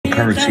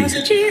cryptocurrencies.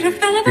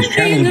 This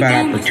channel is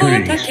about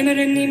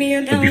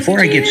opportunities. But before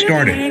I get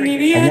started,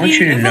 I want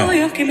you to know,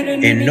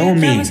 in no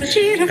means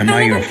am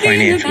I your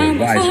financial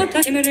advisor.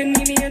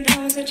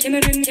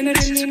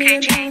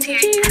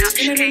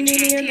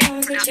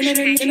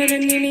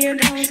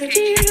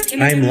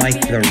 I'm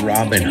like the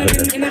Robin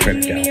Hood of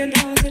crypto.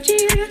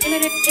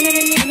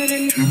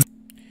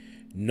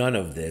 None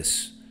of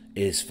this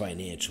is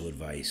financial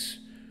advice.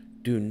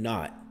 Do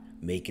not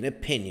make an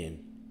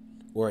opinion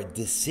or a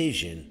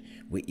decision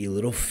with your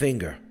little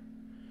finger,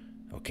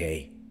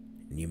 okay?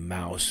 And your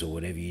mouse or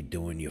whatever you're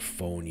doing, your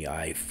phone, your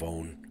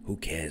iPhone, who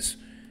cares?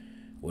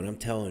 What I'm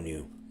telling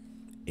you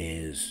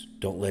is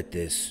don't let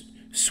this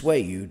sway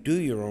you. Do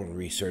your own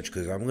research,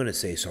 because I'm going to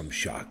say some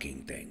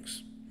shocking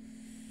things.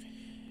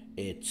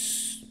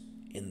 It's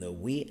in the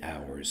wee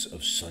hours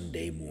of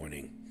Sunday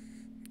morning,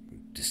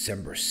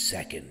 December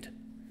 2nd.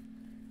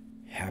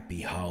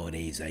 Happy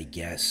holidays, I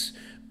guess.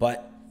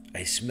 But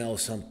I smell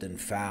something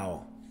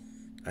foul.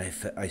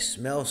 I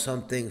smell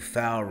something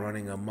foul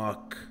running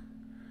amok.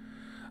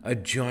 A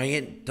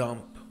giant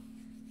dump.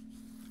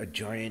 A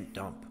giant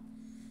dump.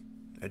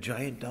 A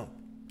giant dump.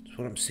 That's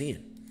what I'm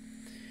seeing.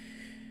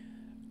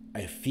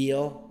 I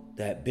feel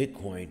that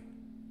Bitcoin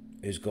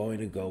is going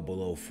to go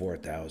below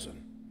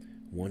 4,000.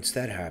 Once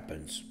that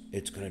happens,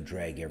 it's going to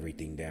drag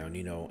everything down.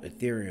 You know,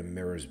 Ethereum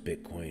mirrors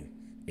Bitcoin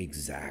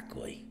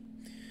exactly.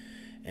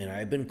 And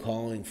I've been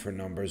calling for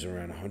numbers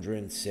around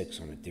 106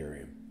 on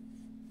Ethereum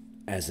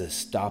as a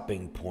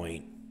stopping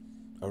point,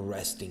 a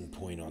resting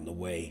point on the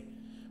way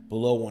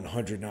below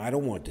 100. Now, I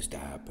don't want this to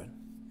happen,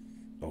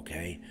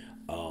 okay?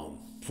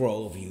 For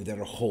all of you that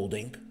are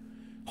holding,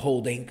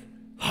 hodling,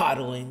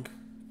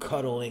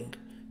 cuddling,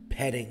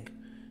 petting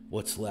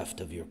what's left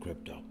of your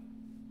crypto.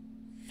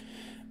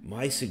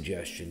 My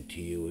suggestion to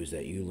you is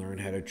that you learn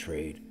how to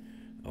trade,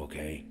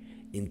 okay,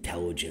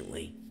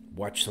 intelligently.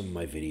 Watch some of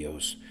my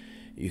videos.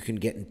 You can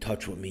get in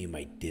touch with me in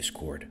my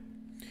Discord.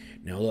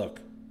 Now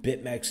look,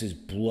 BitMEX is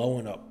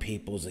blowing up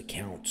people's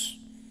accounts.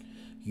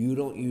 You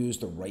don't use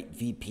the right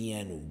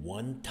VPN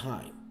one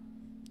time,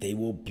 they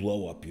will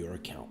blow up your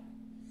account.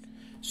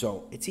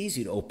 So it's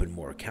easy to open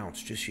more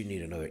accounts, just you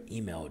need another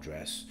email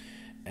address.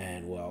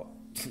 And well,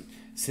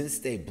 since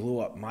they blew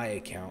up my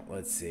account,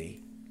 let's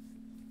see.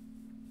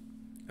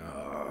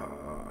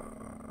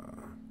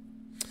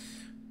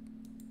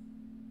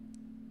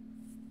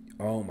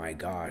 Oh my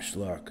gosh,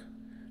 look.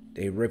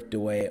 They ripped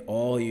away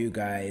all you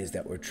guys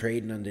that were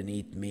trading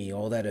underneath me,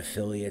 all that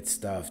affiliate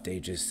stuff.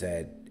 They just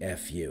said,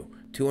 F you.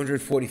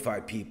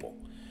 245 people,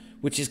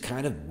 which is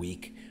kind of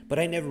weak, but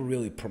I never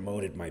really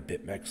promoted my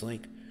BitMEX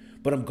link,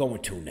 but I'm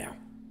going to now.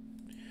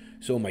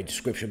 So my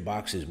description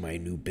box is my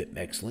new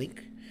BitMEX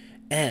link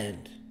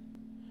and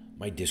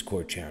my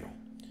Discord channel.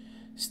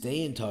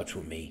 Stay in touch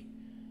with me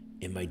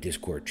in my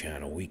Discord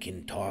channel. We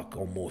can talk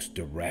almost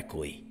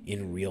directly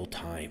in real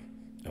time.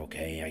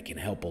 Okay, I can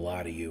help a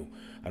lot of you.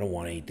 I don't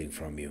want anything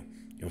from you.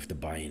 You don't have to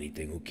buy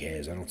anything. Who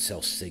cares? I don't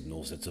sell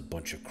signals. That's a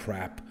bunch of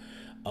crap.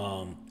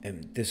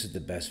 And this is the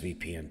best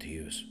VPN to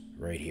use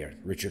right here.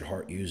 Richard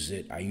Hart uses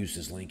it. I used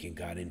his link and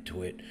got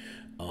into it.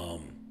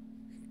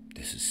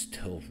 This is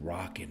still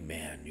rocking,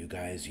 man. You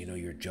guys, you know,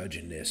 you're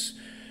judging this.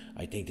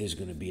 I think there's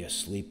going to be a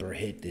sleeper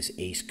hit, this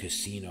Ace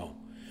Casino.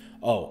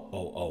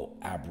 Oh,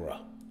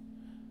 Abra.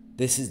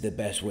 This is the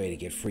best way to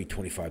get free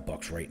 25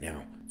 bucks right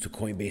now. It's a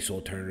Coinbase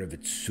alternative.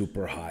 It's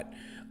super hot.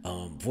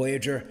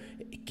 Voyager,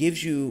 it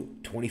gives you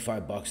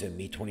 25 bucks and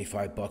me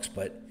 25 bucks,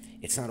 but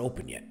it's not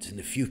open yet. It's in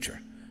the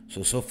future.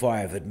 So far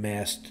I've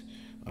amassed,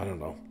 I don't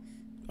know,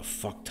 a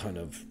fuck ton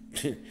of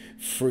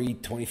free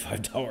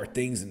 $25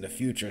 things in the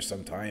future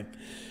sometime.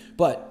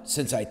 But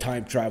since I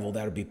time travel,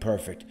 that'll be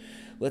perfect.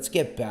 Let's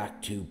get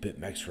back to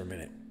BitMEX for a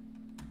minute.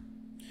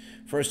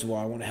 First of all,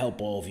 I want to help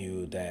all of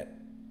you that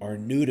are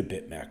new to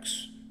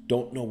BitMEX,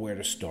 don't know where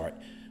to start.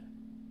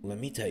 Let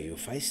me tell you,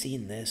 if I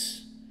seen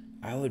this,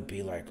 I would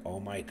be like, oh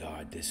my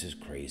God, this is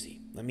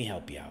crazy. Let me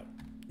help you out.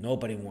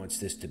 Nobody wants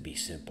this to be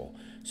simple.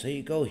 So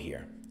you go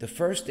here. The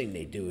first thing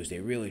they do is they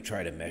really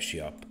try to mess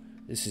you up.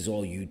 This is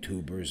all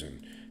YouTubers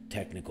and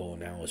technical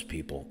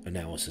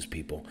analysis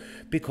people,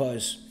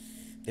 because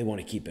they want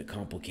to keep it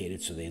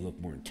complicated so they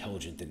look more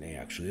intelligent than they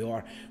actually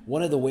are.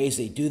 One of the ways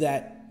they do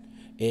that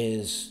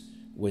is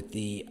with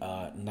the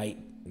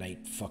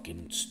night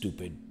fucking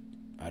stupid,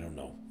 I don't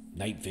know,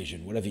 night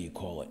vision, whatever you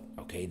call it,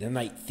 okay? The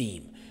night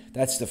theme.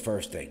 That's the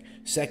first thing.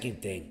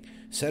 Second thing,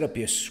 set up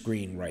your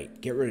screen right.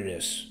 Get rid of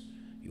this.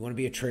 You want to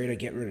be a trader?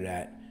 Get rid of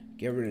that.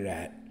 Get rid of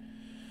that.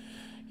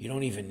 You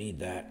don't even need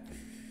that.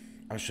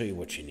 I'll show you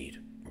what you need,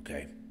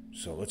 okay?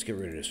 So let's get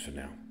rid of this for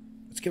now.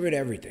 Let's get rid of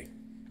everything.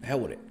 The hell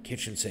with it.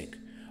 Kitchen sink.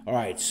 All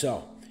right,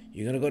 so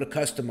you're going to go to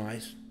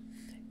Customize.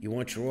 You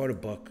want your order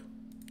book.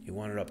 You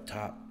want it up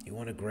top. You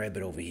want to grab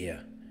it over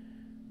here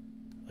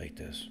like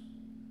this.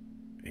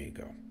 There you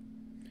go.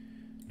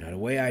 Now, the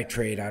way I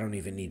trade, I don't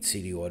even need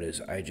CD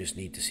orders. I just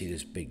need to see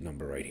this big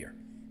number right here.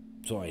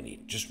 That's all I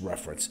need. Just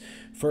reference.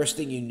 First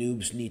thing you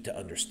noobs need to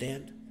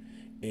understand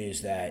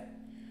is that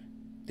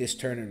this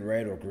turning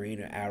red or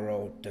green or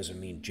arrow doesn't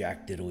mean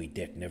jack diddly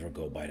dick. Never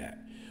go by that.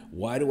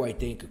 Why do I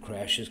think a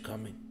crash is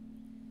coming?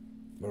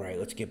 All right,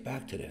 let's get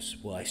back to this.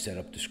 Well, I set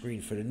up the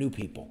screen for the new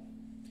people.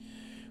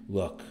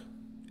 Look,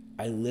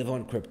 I live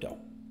on crypto.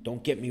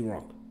 Don't get me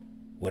wrong.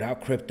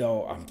 Without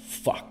crypto, I'm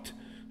fucked.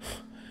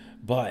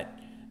 But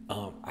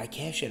I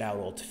cash it out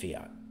all to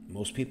fiat.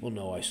 Most people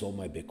know I sold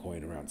my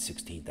Bitcoin around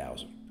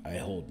 16,000. I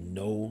hold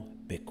no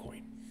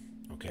Bitcoin.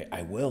 Okay,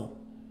 I will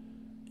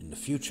in the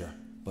future,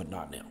 but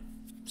not now.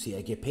 See,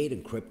 I get paid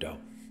in crypto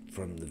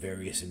from the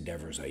various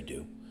endeavors I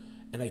do,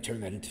 and I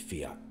turn that into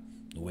fiat.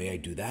 The way I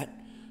do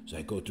that is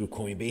I go through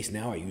Coinbase.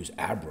 Now I use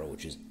Abra,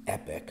 which is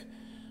epic,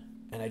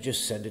 and I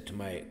just send it to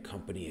my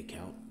company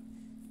account,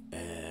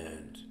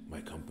 and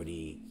my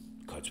company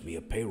cuts me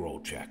a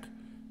payroll check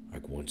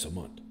like once a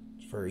month.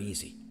 It's very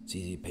easy. It's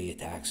easy to pay your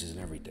taxes and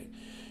everything.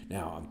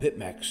 Now, on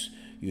BitMEX,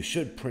 you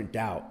should print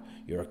out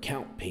your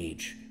account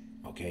page,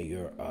 okay,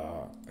 your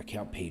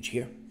account page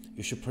here.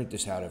 You should print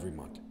this out every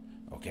month,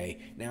 okay?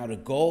 Now, the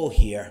goal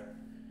here,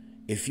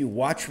 if you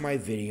watch my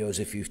videos,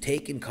 if you've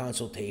taken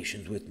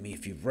consultations with me,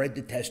 if you've read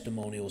the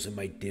testimonials in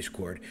my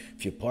Discord,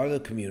 if you're part of the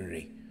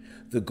community,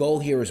 the goal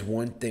here is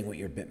one thing with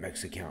your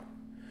BitMEX account,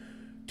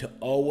 to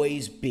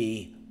always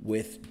be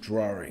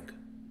withdrawing.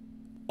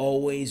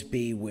 Always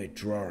be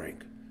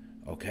withdrawing,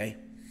 okay?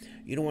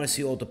 You don't want to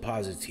see all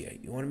deposits here.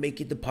 You want to make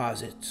your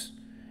deposits,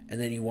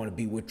 and then you want to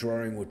be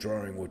withdrawing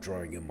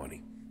your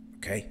money,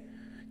 okay?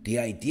 The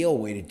ideal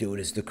way to do it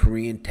is the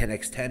Korean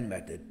 10x10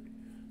 method,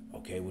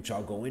 okay, which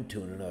I'll go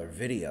into in another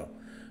video,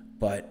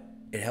 but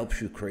it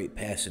helps you create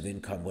passive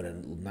income with a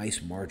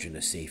nice margin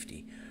of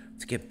safety.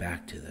 Let's get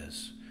back to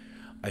this.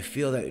 I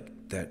feel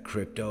that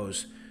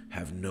cryptos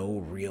have no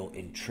real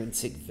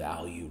intrinsic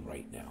value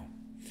right now,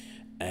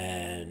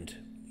 and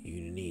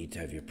you need to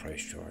have your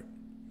price chart.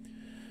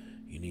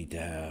 You need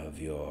to have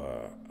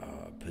your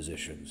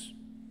positions,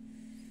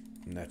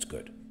 and that's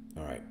good.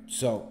 All right,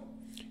 so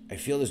I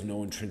feel there's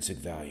no intrinsic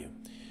value.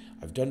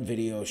 I've done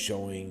videos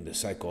showing the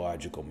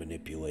psychological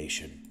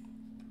manipulation,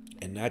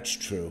 and that's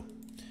true,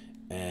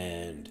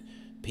 and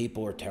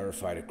people are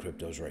terrified of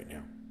cryptos right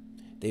now.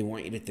 They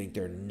want you to think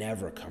they're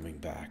never coming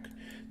back.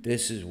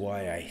 This is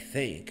why I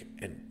think,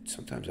 and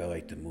sometimes I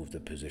like to move the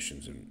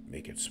positions and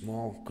make it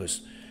small,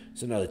 because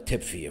it's another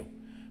tip for you.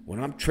 When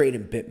I'm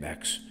trading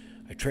BitMEX,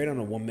 I trade on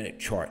a 1-minute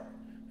chart,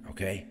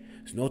 okay?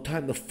 There's no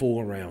time to fool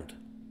around.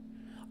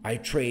 I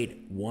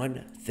trade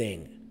one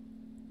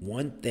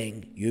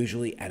thing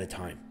usually at a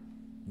time.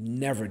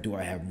 Never do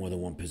I have more than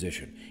one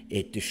position.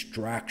 It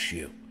distracts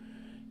you.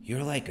 You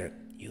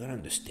gotta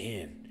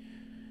understand,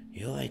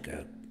 you're like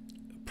a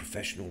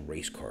professional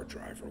race car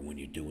driver when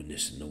you're doing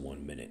this in the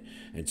 1 minute.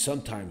 And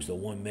sometimes the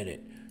 1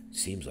 minute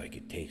seems like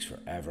it takes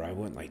forever. I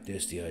went like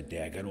this the other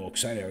day. I got all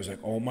excited. I was like,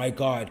 oh my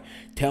God,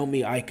 tell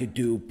me I could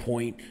do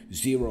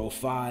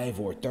 0.05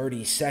 or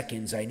 30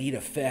 seconds. I need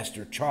a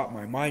faster chart.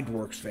 My mind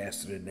works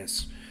faster than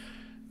this.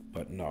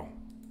 But no,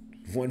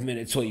 1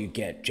 minute's all you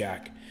get,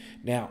 Jack.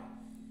 Now,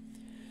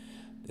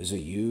 there's a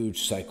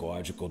huge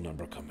psychological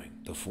number coming,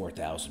 the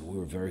 4,000. We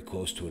were very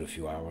close to it a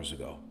few hours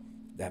ago.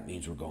 That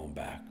means we're going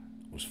back.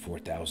 It was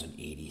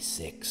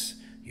 4,086.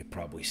 You've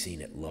probably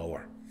seen it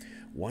lower.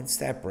 Once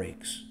that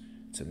breaks,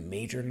 it's a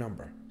major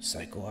number,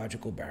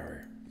 psychological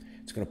barrier.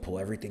 It's going to pull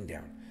everything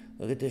down.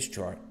 Look at this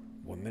chart,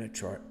 1 minute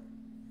chart.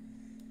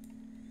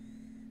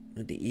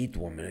 Look at the ETH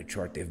 1 minute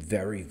chart. They're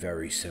very,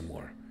 very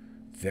similar.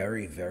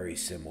 Very, very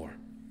similar.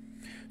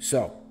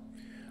 So,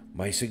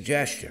 my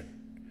suggestion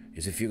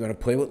is if you're going to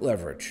play with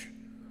leverage,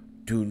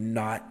 do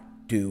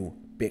not do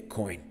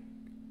Bitcoin.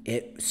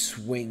 It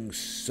swings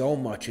so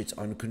much, it's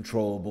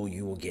uncontrollable.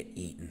 You will get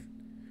eaten.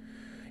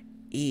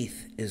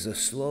 ETH is a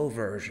slow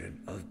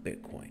version of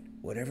Bitcoin.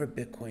 Whatever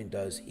Bitcoin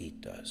does,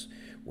 ETH does.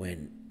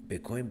 When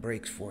Bitcoin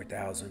breaks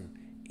 4,000,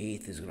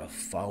 ETH is going to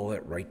follow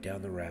it right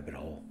down the rabbit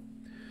hole.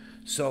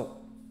 So,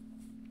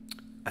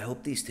 I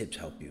hope these tips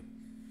help you.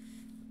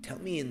 Tell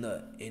me in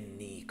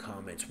the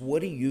comments,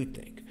 what do you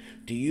think?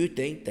 Do you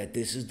think that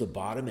this is the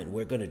bottom and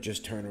we're going to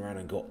just turn around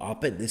and go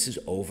up and this is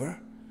over?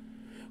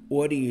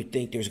 Or do you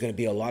think there's going to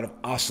be a lot of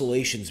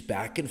oscillations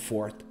back and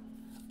forth,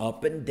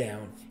 up and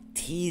down,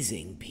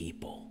 teasing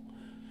people,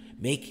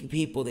 making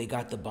people think they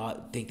got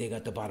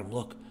the bottom?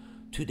 Look,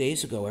 2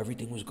 days ago,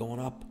 everything was going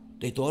up.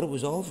 They thought it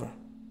was over.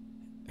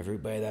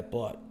 Everybody that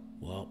bought,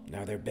 well,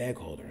 now they're bag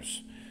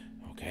holders,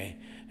 okay?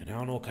 And I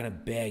don't know what kind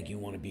of bag you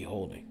want to be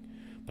holding,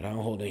 but I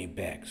don't hold any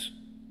bags,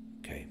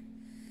 okay?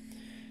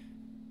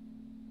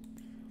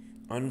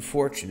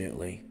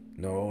 Unfortunately,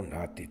 no,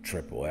 not the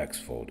XXX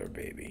folder,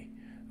 baby.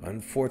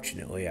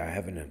 Unfortunately, I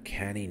have an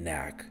uncanny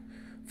knack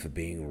for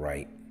being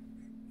right.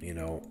 You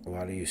know, a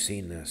lot of you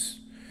seen this.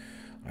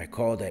 I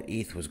called that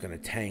ETH was going to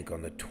tank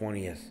on the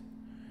 20th,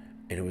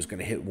 and it was going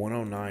to hit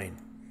 109.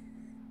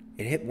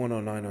 It hit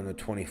 109 on the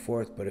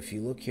 24th, but if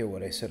you look here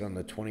what I said on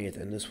the 20th,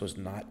 and this was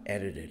not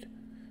edited.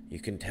 You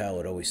can tell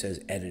it always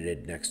says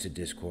edited next to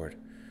Discord.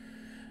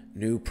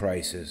 New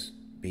prices,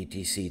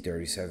 BTC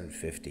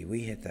 37.50.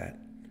 We hit that.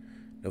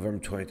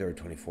 November 23rd,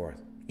 24th.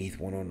 ETH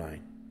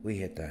 109. We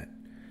hit that.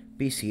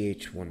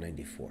 BCH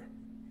 194.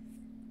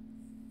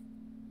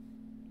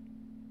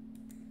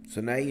 So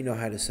now you know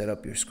how to set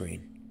up your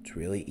screen. It's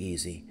really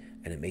easy,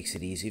 and it makes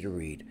it easy to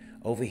read.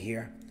 Over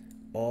here,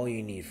 all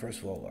you need, first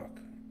of all,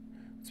 look,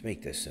 let's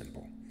make this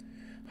simple.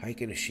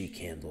 Hike and a sheet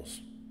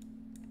candles.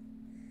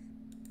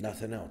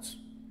 Nothing else.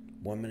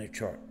 1 minute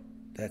chart.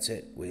 That's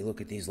it. We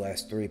look at these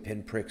last 3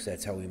 pinpricks.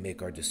 That's how we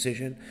make our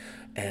decision.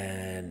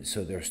 And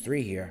so there's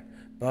 3 here,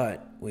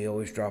 but we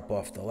always drop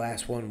off the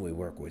last one. We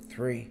work with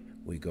 3.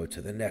 We go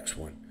to the next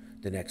one.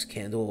 The next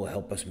candle will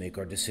help us make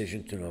our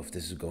decision to know if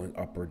this is going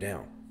up or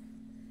down.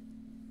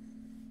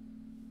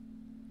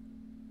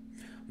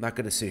 I'm not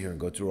going to sit here and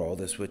go through all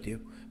this with you,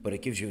 but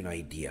it gives you an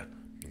idea.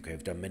 Okay,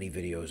 I've done many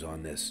videos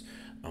on this.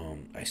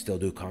 I still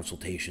do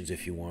consultations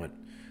if you want.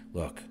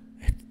 Look,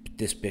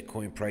 this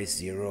Bitcoin price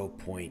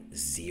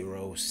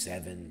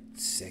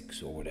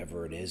 0.076 or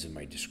whatever it is in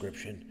my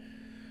description,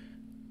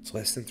 it's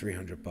less than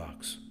 $300.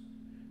 It's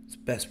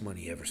the best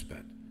money you ever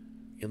spent.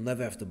 You'll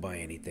never have to buy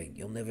anything.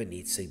 You'll never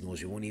need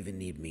signals. You won't even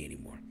need me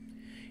anymore.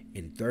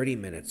 In 30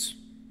 minutes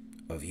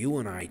of you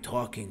and I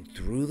talking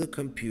through the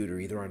computer,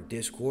 either on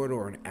Discord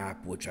or an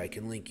app, which I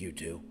can link you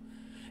to,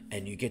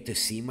 and you get to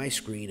see my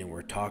screen and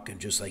we're talking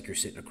just like you're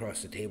sitting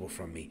across the table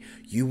from me,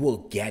 you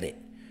will get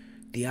it.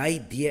 The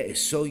idea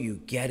is so you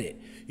get it.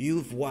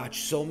 You've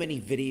watched so many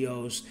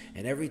videos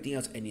and everything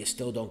else, and you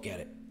still don't get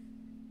it.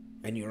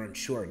 And you're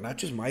unsure. Not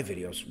just my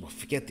videos. Well,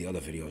 forget the other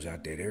videos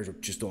out there. They're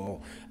just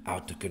all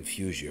out to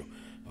confuse you.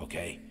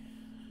 Okay?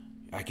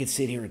 I can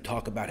sit here and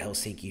talk about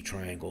Helsinki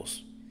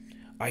triangles.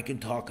 I can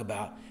talk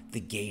about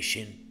the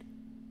Gaetian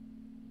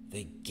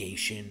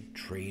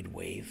trade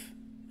wave.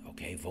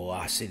 Okay?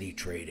 Velocity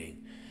trading.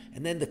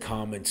 And then the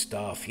common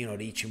stuff, the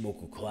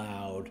Ichimoku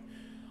cloud.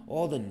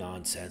 All the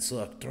nonsense.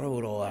 Look, throw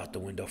it all out the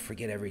window.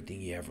 Forget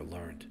everything you ever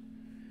learned.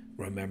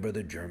 Remember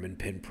the German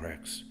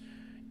pinpricks.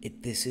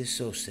 This is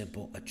so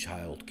simple, a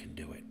child can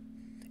do it.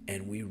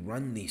 And we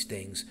run these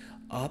things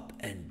up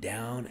and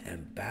down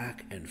and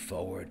back and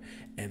forward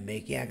and I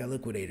got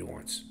liquidated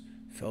once.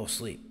 Fell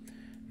asleep.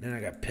 Then I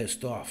got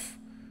pissed off.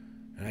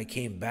 And I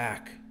came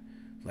back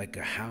like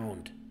a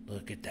hound.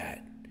 Look at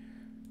that.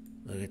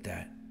 Look at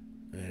that.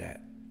 Look at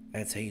that.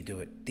 That's how you do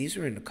it. These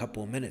are in a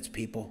couple of minutes,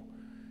 people.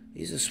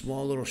 These are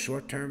small little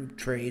short-term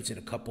trades in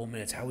a couple of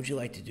minutes. How would you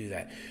like to do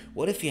that?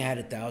 What if you had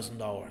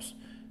 $1,000?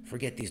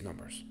 Forget these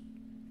numbers.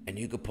 And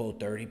you could pull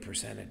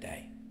 30% a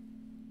day.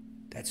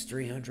 That's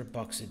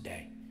 $300 a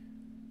day.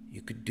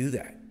 You could do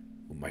that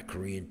with my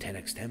Korean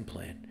 10x10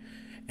 plan.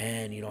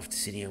 And you don't have to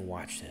sit here and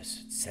watch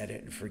this. Set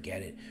it and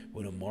forget it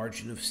with a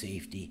margin of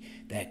safety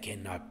that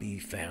cannot be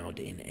found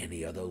in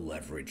any other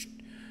leveraged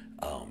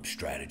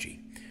strategy.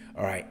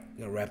 All right, I'm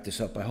going to wrap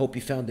this up. I hope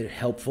you found it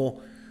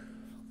helpful.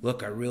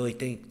 Look, I really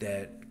think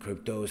that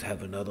cryptos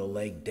have another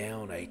leg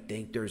down. I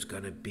think there's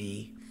going to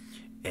be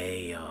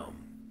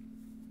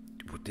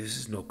this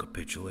is no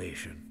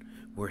capitulation.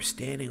 We're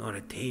standing on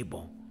a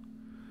table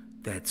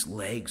that's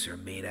legs are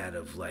made out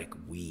of like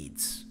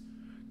weeds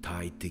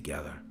tied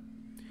together.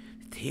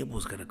 The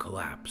table's going to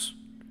collapse.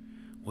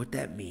 What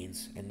that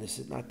means, and this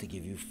is not to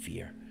give you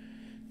fear,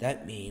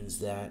 that means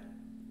that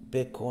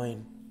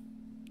Bitcoin,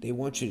 they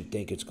want you to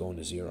think it's going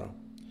to zero.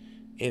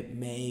 It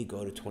may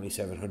go to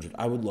 2,700.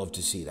 I would love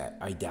to see that.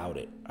 I doubt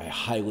it. I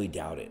highly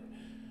doubt it.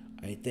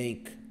 I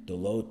think the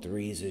low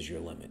 3s is your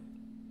limit.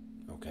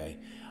 Okay?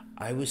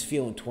 I was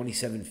feeling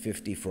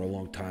 2,750 for a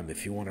long time.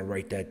 If you want to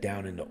write that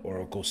down in the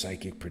Oracle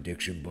Psychic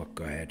Prediction book,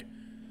 go ahead.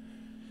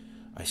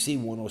 I see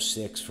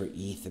 106 for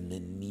ETH in the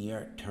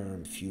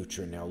near-term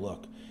future. Now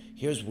look,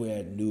 here's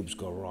where noobs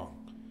go wrong.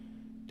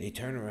 They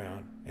turn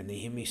around and they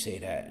hear me say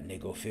that and they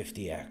go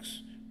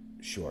 50x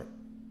short.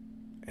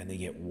 And they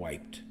get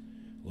wiped.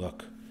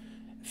 Look,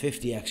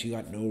 50x, you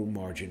got no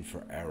margin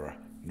for error,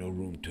 no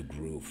room to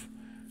groove.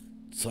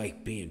 It's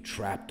like being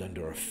trapped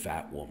under a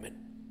fat woman.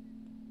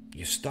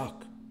 You're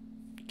stuck.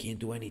 You can't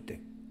do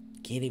anything. You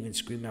can't even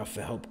scream out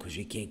for help because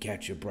you can't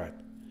catch your breath.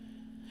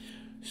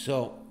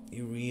 So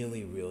you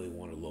really, really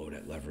want to lower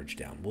that leverage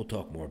down. We'll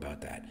talk more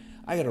about that.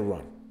 I got to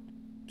run.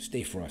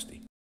 Stay frosty.